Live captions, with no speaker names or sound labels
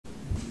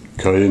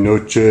Calle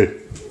noche.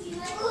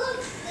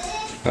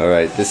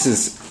 Alright, this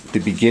is the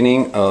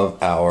beginning of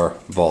our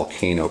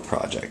volcano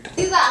project.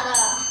 You got a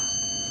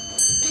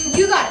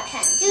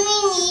pen. Do we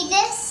need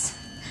this?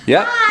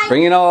 Yep,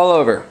 bring it all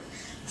over.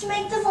 To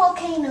make the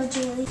volcano,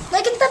 Julie.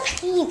 Look at the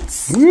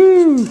paints.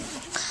 Woo!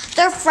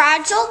 They're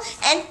fragile,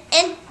 and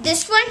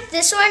this one,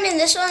 and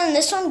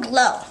this one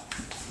glow.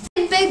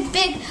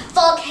 Big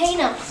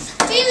volcano.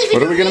 Julie,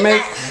 What are we gonna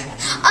make?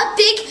 A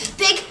big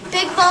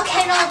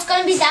volcano. It's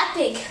gonna be that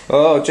big.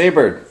 Oh,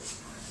 Jaybird.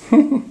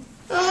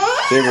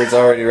 Jaybird's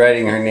already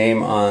writing her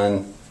name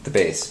on the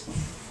base.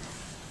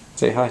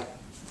 Say hi.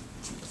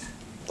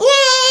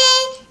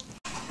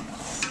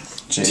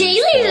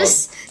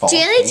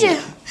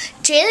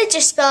 Jaylee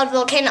just spelled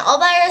volcano all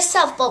by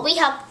herself, but we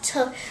helped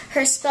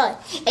her spell it.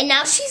 And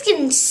now she's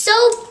getting so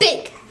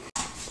big.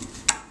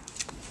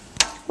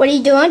 What are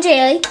you doing,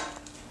 Jaylee?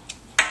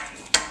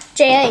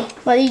 Jaylee,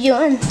 what are you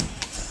doing?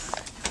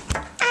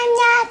 I'm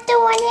not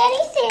doing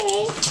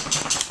anything.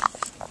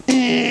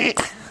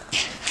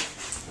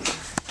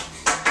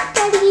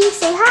 Daddy,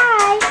 say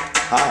hi.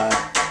 Hi.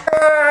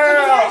 What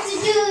we have to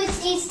do is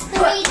these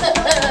three.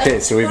 Okay,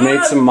 so we've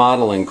made some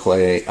modeling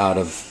clay out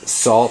of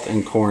salt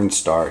and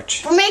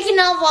cornstarch. We're making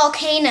a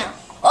volcano.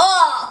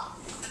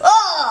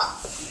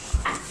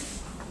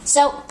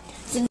 So,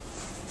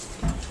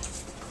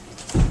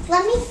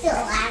 let me feel,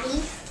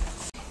 Addie.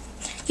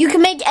 You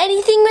can make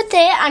anything with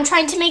it. I'm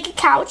trying to make a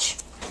couch.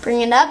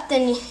 Bring it up,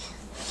 then you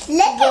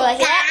go like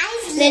that.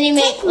 Then you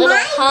make little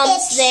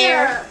humps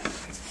there.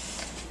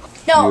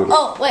 No,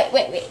 oh, wait.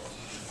 Let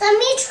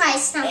me try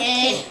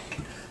something.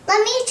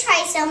 Let me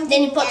try something.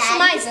 Then you put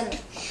some eyes in it.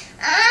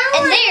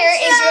 And there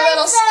is your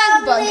little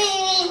snug bug.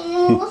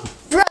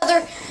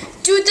 Brother,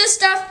 do this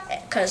stuff,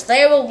 because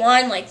they will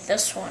whine like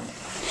this one.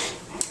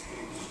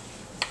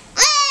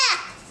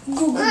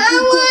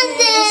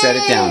 Set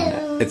it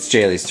down. It's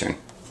Jaylee's turn.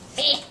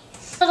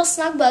 Little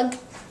snug bug.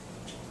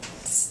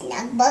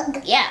 Snug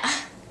bug? Yeah.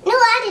 No,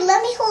 Addie,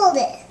 let me hold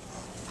it.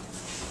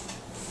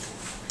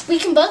 We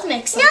can both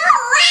make some. No,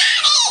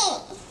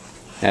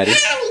 Addie! Addie?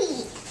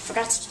 Addie!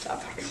 Forgot to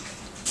stop her.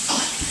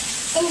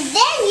 And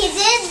then you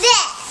did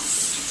this.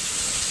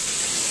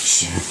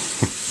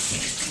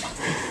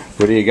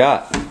 What do you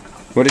got?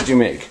 What did you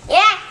make?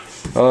 Yeah.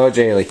 Oh,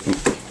 Jaylee.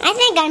 I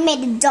think I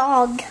made a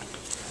dog.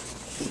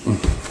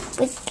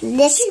 With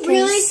this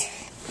really?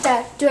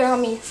 Dad, do it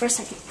on me for a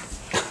second.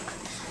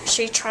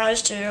 She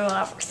tries to do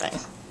everything.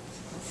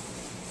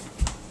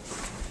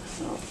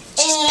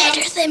 She's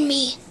better than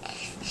me.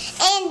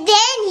 And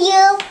then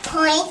you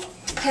point.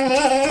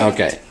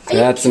 Okay,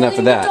 that's enough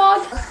of that.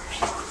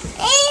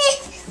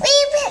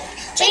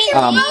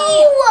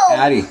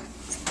 Addie,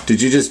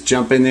 did you just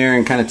jump in there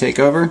and kind of take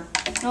over?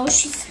 No,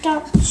 she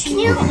stopped.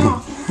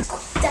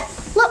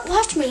 Look,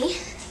 watch me.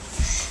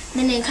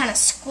 Then you kind of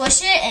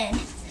squish it, and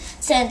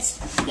since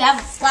you have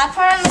a flat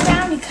part on the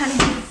ground, you kind of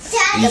do.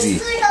 Daddy,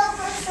 scoot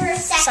over for a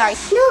second. Sorry.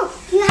 No,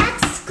 you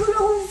have to scoot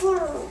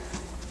over.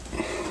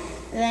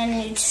 Then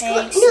you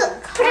take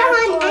some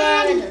cardboard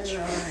and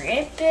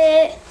rip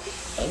it,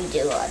 and you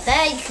do all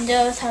that. You can do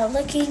it without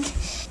looking.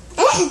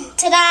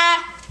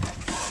 Ta-da!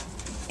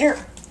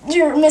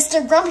 You're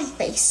Mr. Grumpy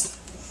Face.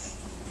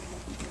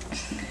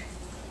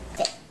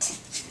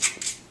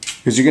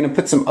 Because you're going to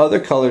put some other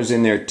colors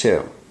in there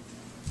too.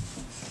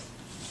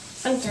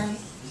 I'm done.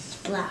 It's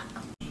black.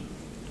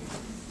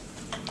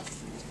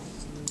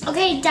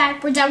 Okay,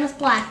 Dad, we're done with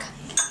black.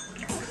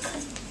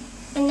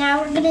 And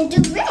now we're going to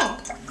do red.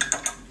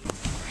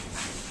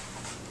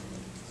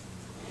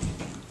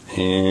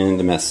 And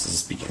the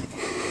messes begin.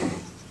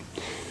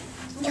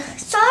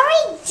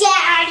 Sorry,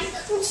 Dad.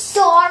 I'm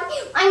sorry.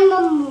 I'm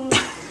a...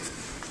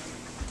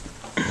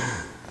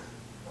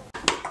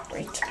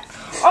 Great.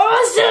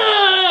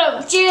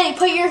 Awesome! Jaylee,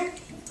 put your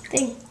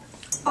thing.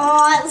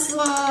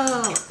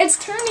 Awesome. It's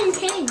turning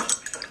pink.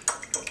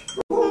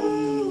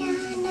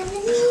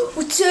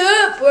 What's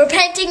up? We're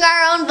painting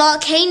our own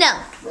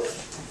volcano.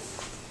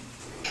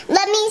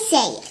 Let me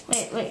say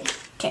it. Wait.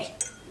 Okay.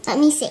 Let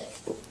me say it.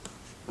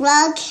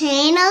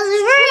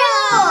 Volcanoes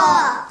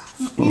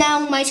rule. Now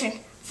my turn.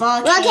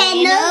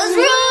 Volcanoes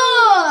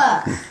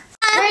rule.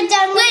 We're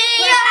done with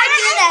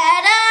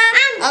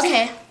brown.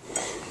 Okay.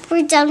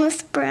 We're done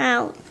with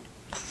brown.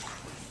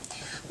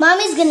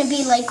 Mommy's gonna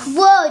be like,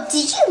 whoa,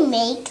 did you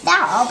make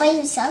that all by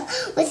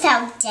yourself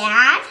without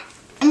Dad?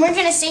 And we're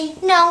gonna say,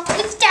 no,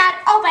 it's Dad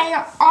all by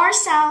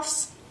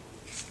ourselves.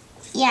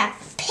 Yeah,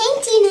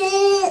 painting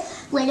it.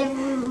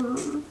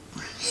 Whatever.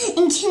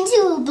 And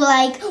Kenzie will be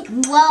like,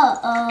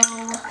 whoa.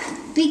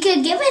 We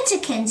could give it to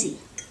Kenzie.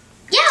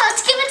 Yeah,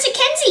 let's give it to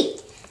Kenzie.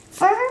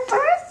 For her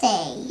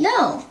birthday.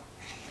 No.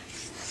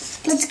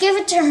 Let's give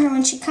it to her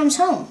when she comes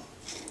home.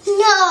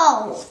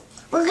 No.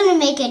 We're going to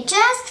make it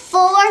just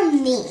for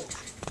me.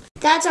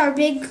 That's our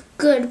big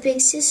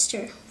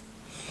sister.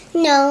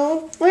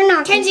 No, we're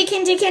not. Kenzie.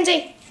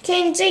 Hey,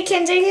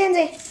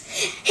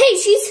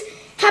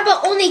 how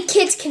about only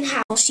kids can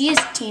have? Well, she is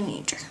a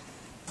teenager.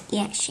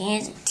 Yeah, she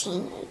is a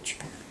teenager.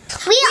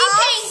 We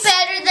paint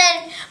better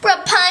than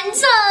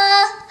Rapunzel,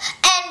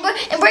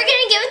 and we're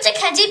gonna give it to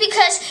Kenzie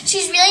because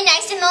she's really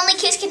nice and only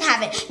kids can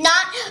have it.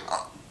 Not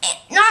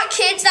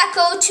kids that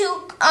go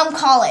to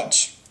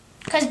college.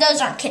 Because those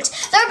aren't kids.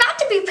 They're about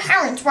to be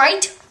parents,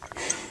 right?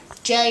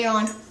 Jill, you're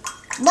on.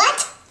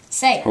 What?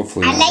 Say.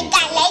 Hopefully. I look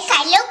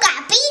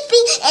at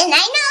baby, and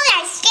I know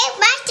I skipped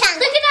my tongue.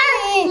 Look at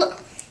her.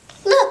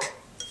 Look.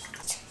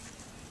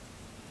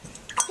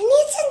 I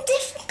need some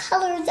different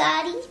color,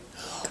 Daddy.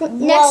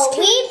 Next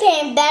we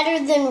paint better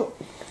than.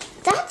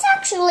 That's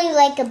actually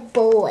like a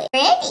boy.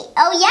 Pretty.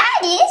 Oh yeah,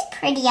 it is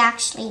pretty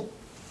actually.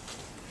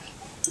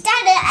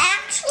 Dad, it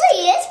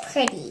actually is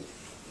pretty.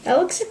 That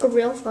looks like a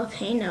real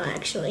volcano,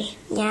 actually.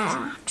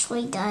 Yeah, it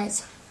actually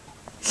does.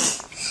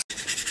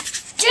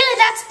 Julie,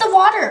 that's the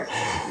water.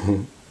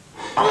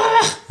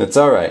 It's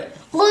all right.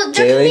 Well,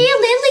 there could be a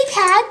lily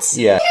pads.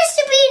 Yeah. It used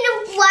to be in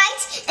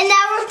white, and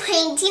now we're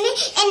painting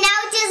it, and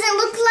now it doesn't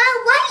look like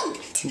white.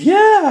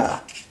 Yeah.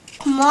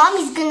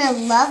 Mommy's gonna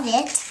love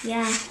it.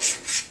 Yeah.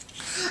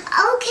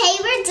 Okay,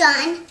 we're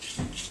done.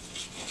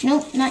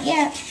 Nope, not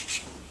yet.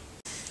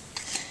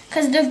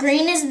 Because the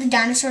green is the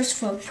dinosaurs'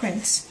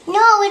 footprints.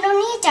 No, we don't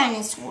need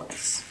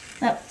dinosaurs.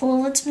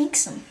 Well, let's make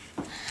some.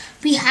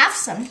 We have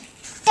some.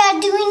 Dad,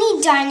 do we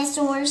need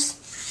dinosaurs?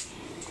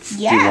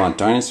 Yeah. Do you want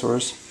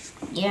dinosaurs?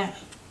 Yeah.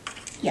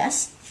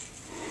 Yes.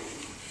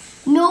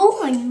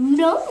 No,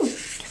 no.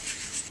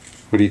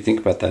 What do you think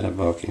about that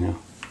volcano?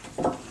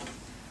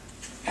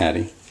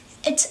 Addie?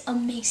 It's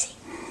amazing.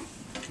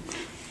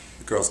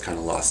 The girls kind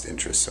of lost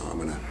interest, so I'm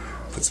going to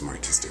put some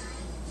artistic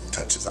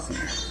touches on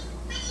there.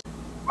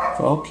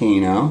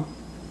 Volcano.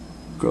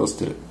 Girls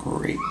did a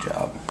great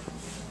job.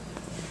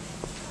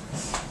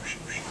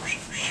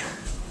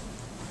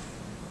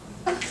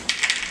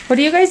 What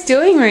are you guys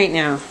doing right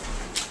now?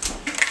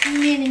 We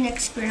made an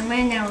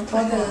experiment now.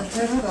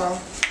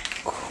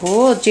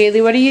 Cool.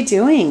 Jaylee, what are you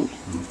doing?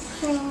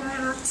 Putting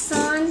rocks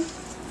on.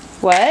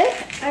 What?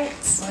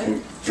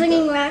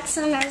 Putting rocks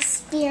on our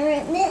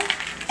experiment.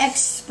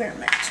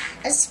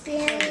 Experiments.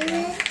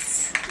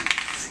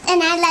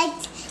 And I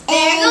like.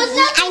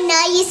 I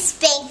know you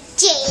spanked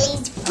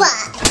Jaylee's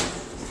butt.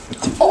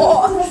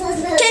 Oh,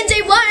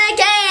 Kenzie won a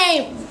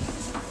game.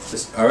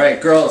 All right,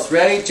 girls,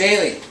 ready?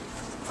 Jaylee,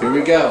 here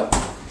we go.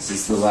 This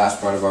is the last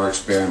part of our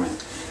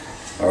experiment.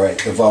 All right,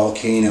 the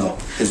volcano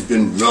has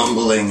been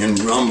rumbling and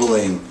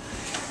rumbling,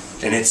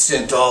 and it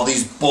sent all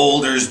these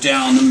boulders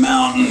down the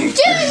mountain.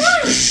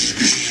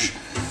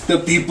 The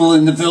people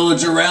in the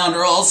village around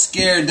are all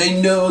scared. They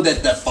know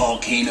that the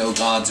volcano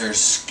gods are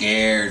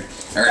scared,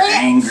 are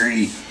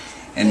angry,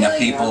 and the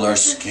people are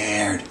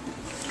scared.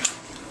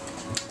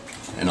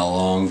 And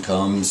along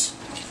comes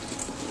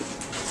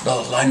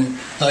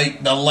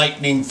the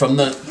lightning from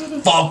the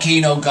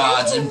volcano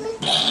gods, and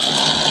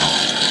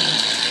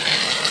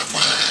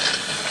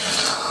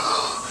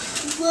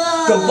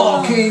the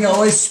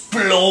volcano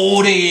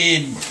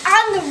exploded.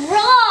 On the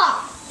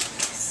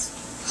rocks.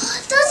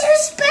 Those are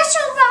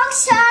special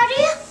rocks,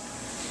 Daddy.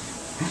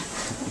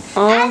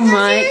 Oh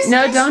my.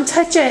 No, don't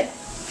touch it.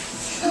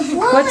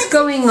 What's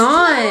going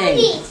on?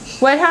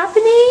 What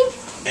happening?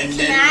 And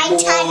Can I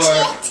touch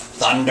it?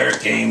 Thunder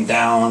came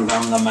down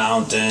from the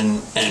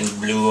mountain and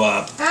blew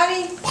up.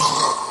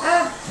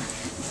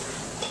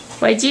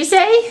 What'd you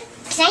say?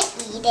 Can I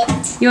eat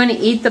it? You want to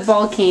eat the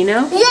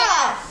volcano?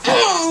 Yeah.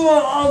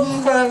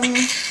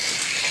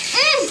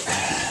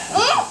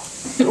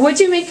 What'd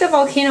you make the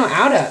volcano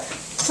out of?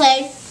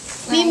 Clay.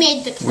 We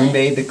made the clay. We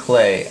made the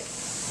clay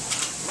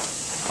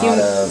out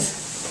of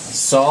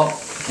salt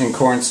and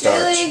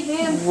cornstarch.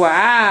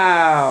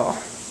 Wow.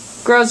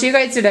 Girls, you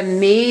guys did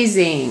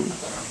amazing.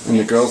 And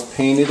the girls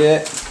painted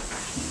it.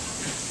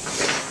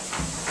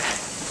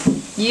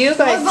 You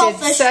guys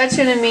did such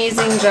an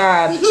amazing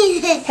job.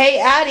 Hey,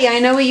 Addie, I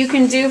know what you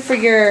can do for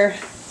your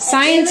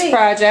science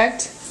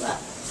project.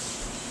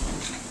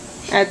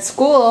 At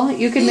school,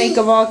 you can make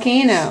a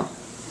volcano.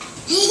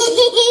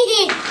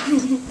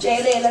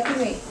 Jaylee, look at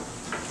me.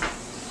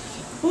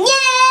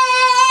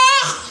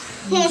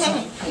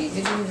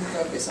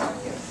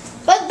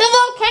 But the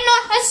volcano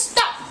has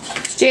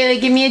stopped. Jaylee,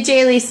 give me a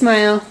Jaylee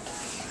smile.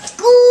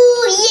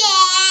 Ooh,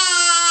 yeah.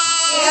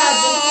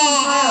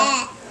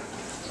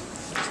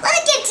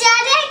 Look at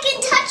Daddy, I can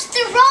touch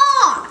the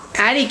rock.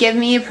 Addie, give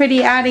me a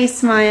pretty Addie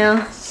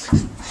smile.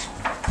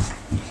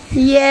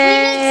 We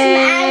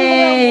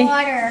Yay! need some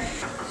water.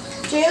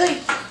 Jaylee.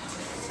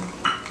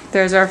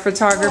 There's our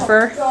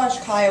photographer. Oh gosh,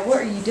 Kaya, what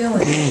are you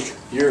doing?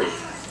 You're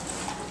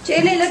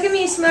Jaylee, look at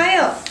me,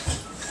 smile.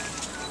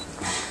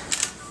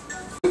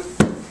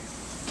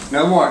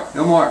 no more,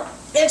 no more.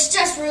 It's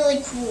just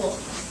really cool.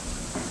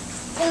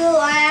 Ooh,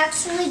 I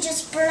actually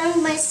just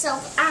burned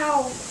myself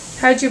out.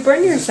 How'd you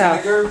burn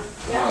yourself? Oh,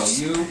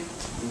 you.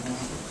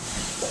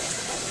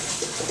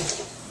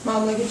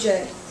 Mom, look at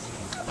Jay.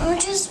 I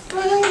just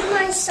burned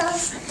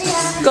myself,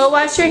 Dad. Go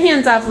wash your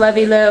hands off,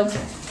 Lovey Lou.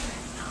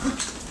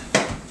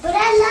 But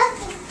I love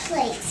the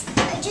place.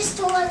 I just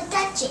don't want to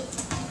touch it.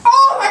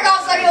 Oh my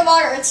gosh, look at the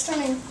water. It's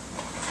turning.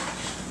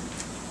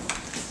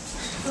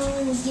 I'm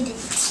going to get a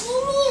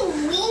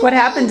teeny weeny. What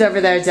happened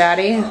over there,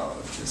 Daddy? Oh,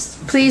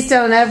 just Please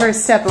don't ever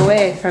step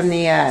away from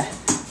the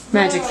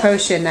magic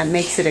potion that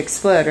makes it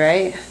explode,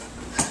 right?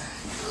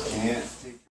 Can't.